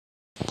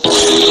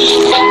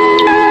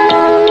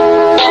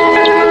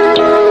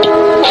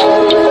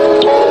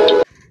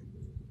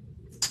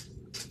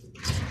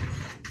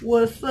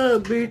What's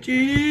up,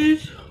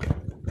 bitches?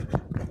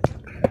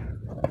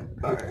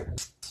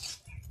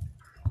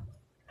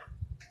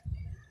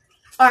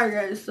 Alright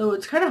guys, so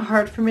it's kind of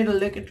hard for me to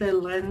look at the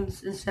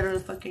lens instead of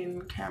the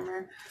fucking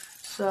camera.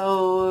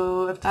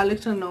 So if that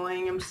looks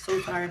annoying, I'm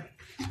so sorry.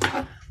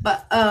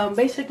 But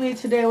basically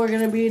today we're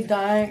gonna be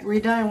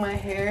redying my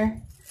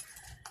hair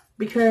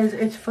because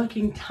it's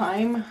fucking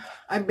time.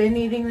 I've been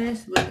eating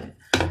this, but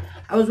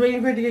I was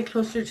waiting for it to get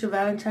closer to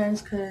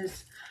Valentine's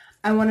because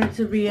I want it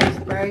to be as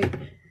bright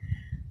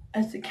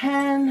as it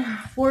can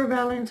for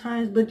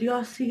Valentine's. But do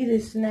y'all see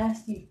this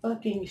nasty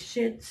fucking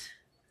shit?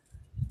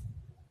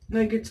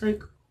 Like, it's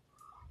like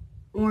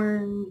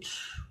orange,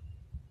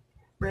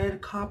 red,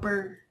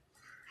 copper,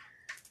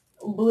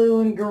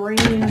 blue, and green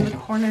in the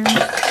corners.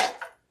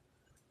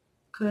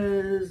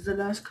 Because the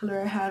last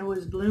color I had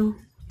was blue.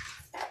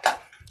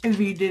 If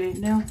you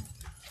didn't know.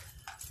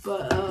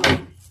 But,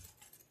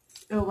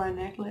 oh, my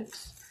neck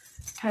looks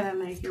kind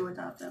of naked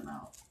without them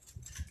out.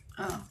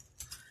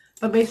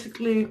 But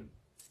basically,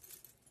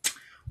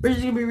 we're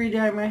just going to be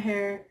redyeing my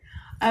hair.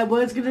 I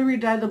was going to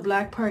redye the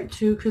black part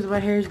too because my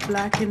hair is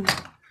black and...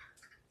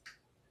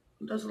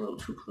 That's a little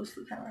too close to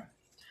the camera.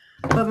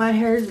 But my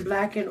hair is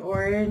black and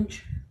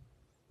orange.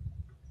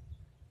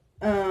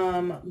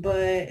 But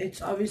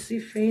it's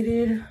obviously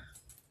faded.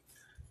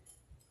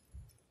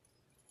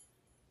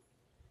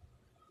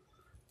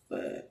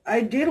 But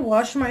I did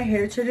wash my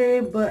hair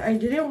today, but I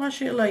didn't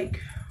wash it like...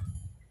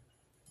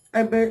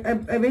 I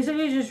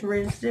basically just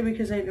rinsed it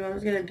because I knew I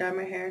was going to dye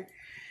my hair.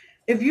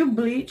 If you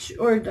bleach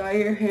or dye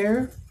your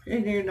hair,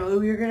 and you know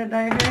you're going to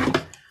dye your hair,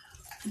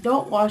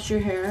 don't wash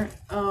your hair.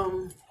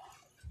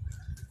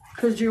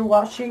 Because you're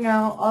washing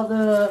out all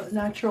the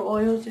natural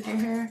oils in your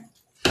hair.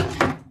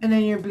 And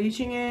then you're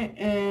bleaching it,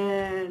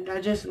 and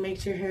that just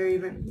makes your hair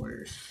even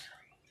worse.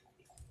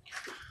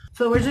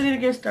 So we're just going to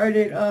get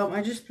started.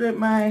 I just split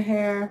my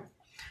hair.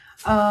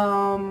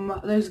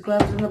 There's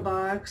gloves in the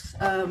box.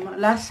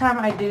 Last time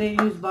I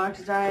didn't use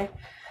box dye.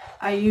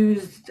 I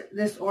used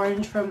this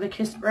orange from the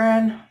Kiss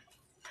brand.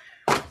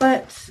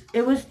 But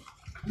it was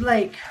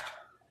like,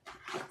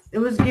 it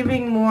was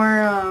giving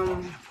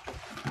more,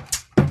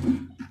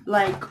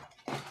 like,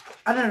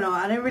 I don't know.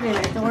 I didn't really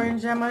like the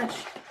orange that much.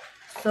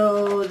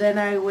 So then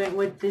I went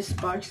with this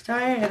box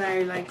dye and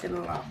I liked it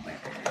a lot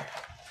better.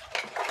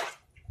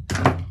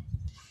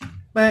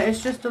 But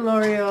it's just the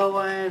L'Oreal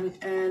one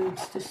and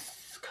it's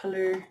this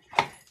color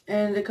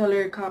and the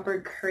color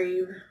Copper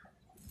Crave.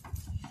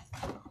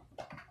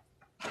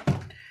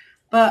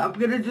 But I'm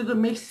gonna do the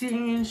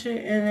mixing and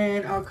shit and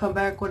then I'll come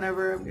back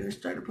whenever I'm gonna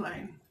start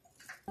applying.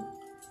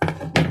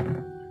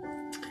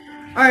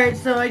 Alright,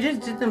 so I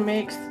just did the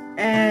mix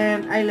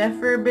and I left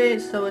for a bit,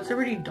 so it's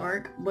already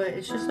dark, but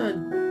it's just a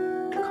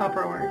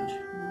copper orange.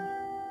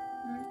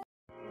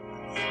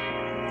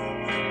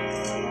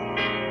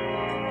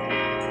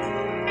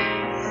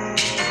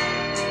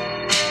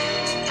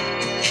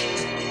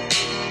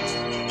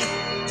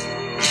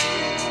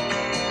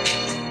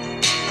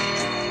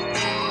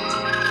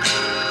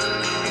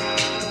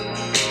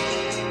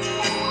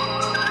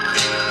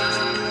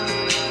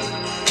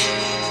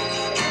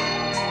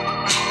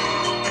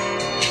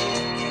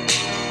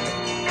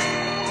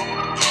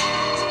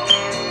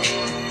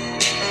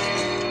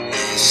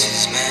 This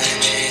is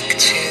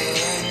magic.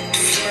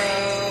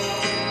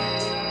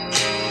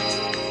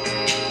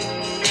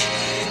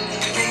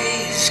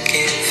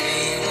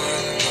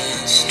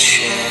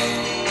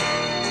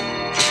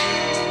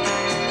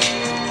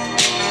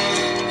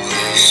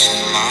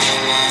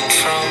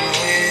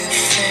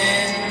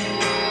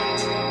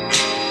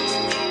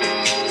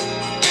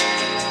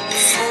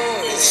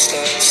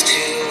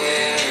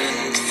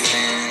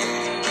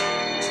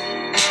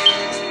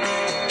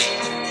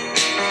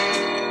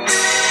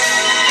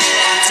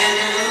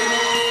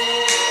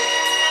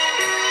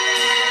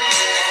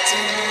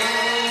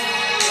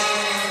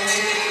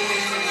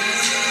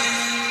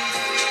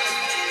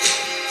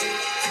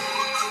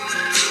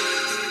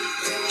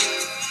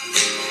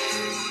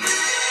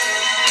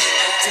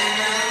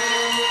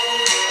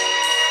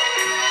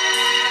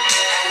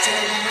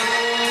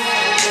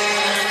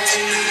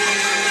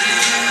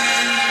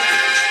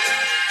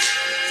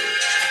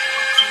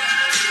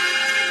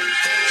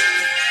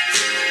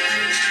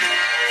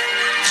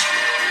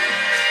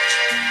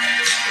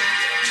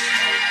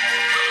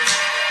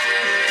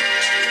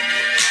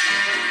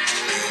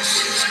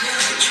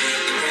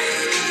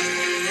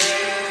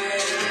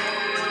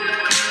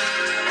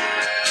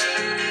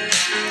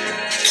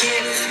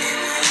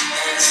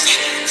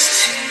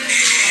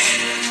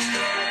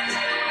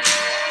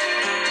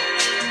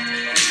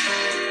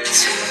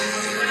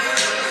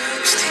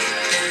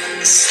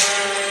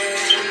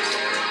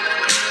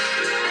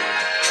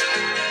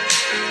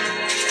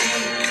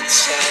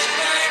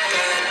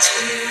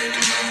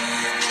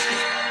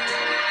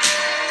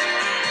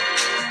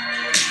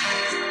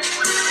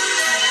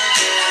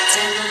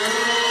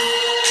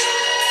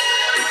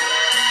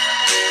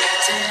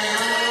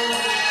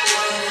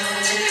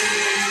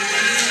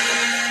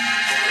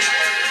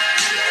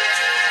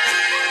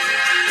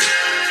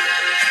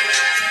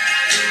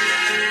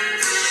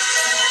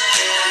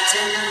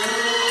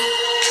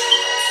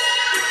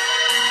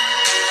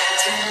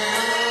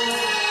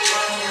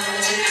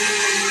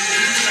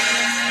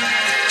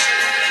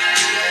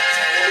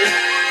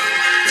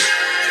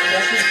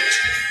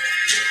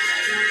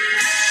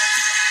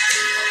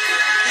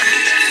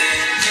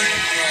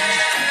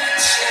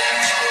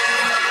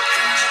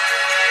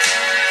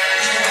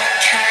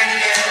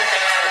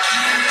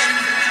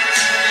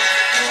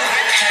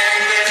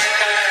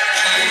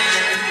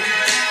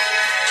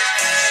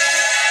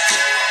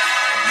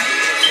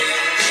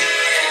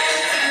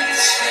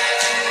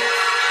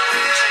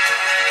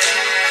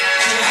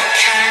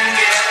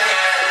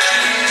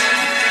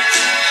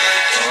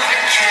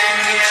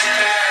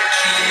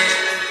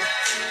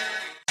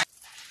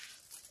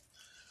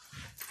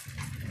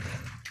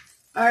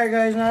 Alright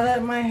guys, now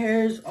that my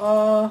hair is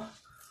all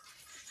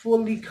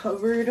fully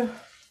covered,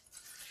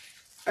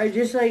 I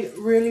just like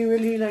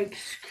really like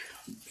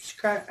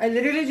scratch. I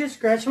literally just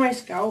scratched my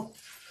scalp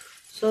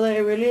so that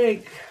it really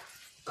like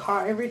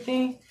caught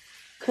everything.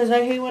 Cause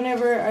I hate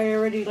whenever I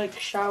already like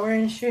shower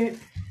and shit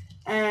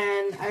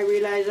and I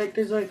realize like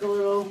there's like a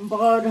little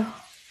bald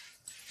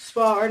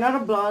spot, or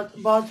not a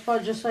bald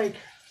spot, just like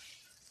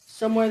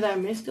somewhere that I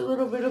missed a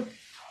little bit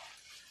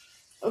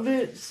of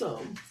it.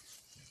 So,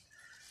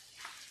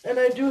 and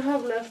I do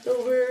have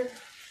leftover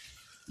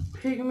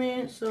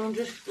pigment, so I'm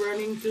just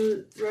running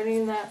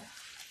that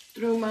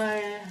through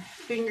my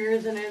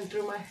fingers and then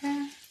through my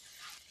hair.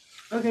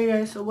 Okay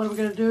guys, so what I'm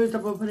gonna do is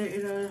I'm gonna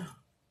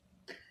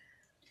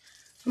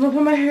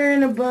put my hair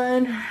in a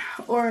bun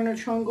or in a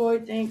chongo, I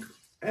think,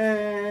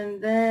 and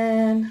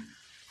then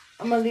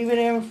I'm gonna leave it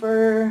in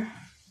for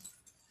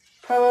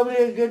probably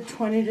a good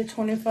 20 to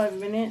 25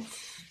 minutes,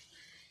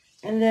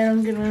 and then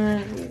I'm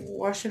gonna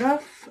wash it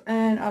off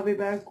and I'll be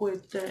back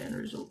with the end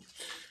result.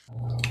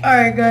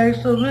 Alright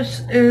guys, so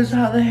this is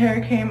how the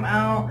hair came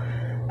out.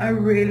 I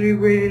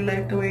really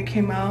like the way it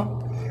came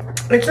out.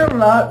 It's a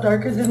lot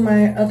darker than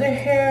my other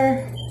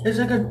hair. It's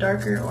like a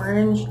darker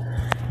orange.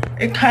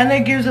 It kind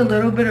of gives a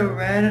little bit of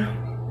red.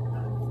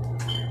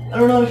 I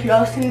don't know if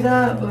y'all see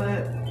that,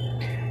 but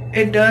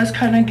it does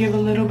kind of give a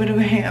little bit of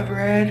a hint of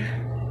red.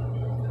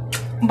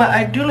 But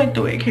I do like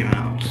the way it came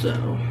out, so.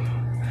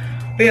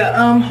 But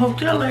yeah, hope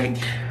y'all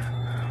liked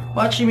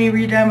watching me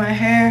re-dye my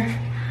hair.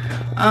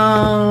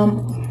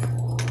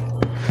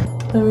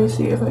 Let me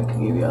see if I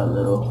can give you a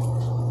little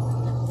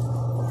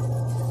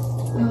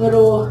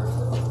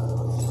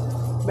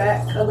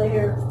back color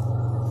here.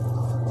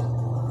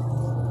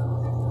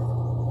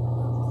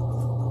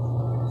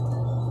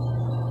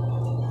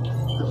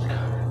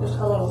 Just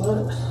how it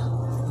looks.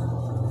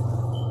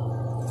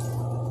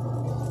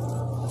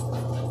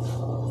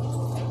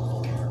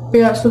 But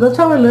yeah, so that's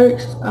how it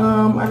looks.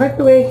 I like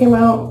the way it came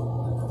out.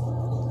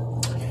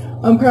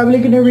 I'm probably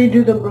gonna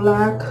redo the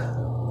black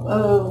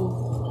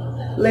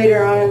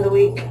later on in the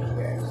week,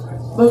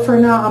 but for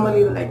now I'm gonna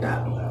leave it like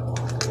that.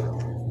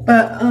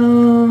 But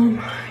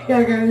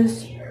yeah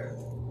guys,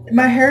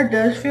 my hair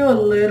does feel a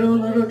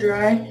little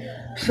dry,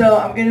 so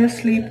I'm gonna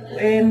sleep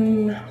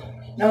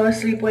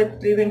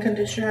with leave-in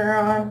conditioner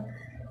on.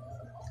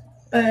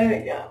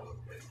 But yeah,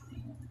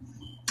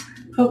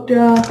 hope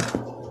y'all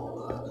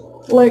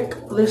like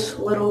this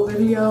little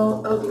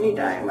video of me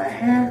dyeing my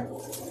hair.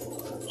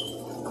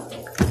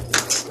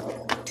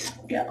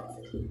 Yeah.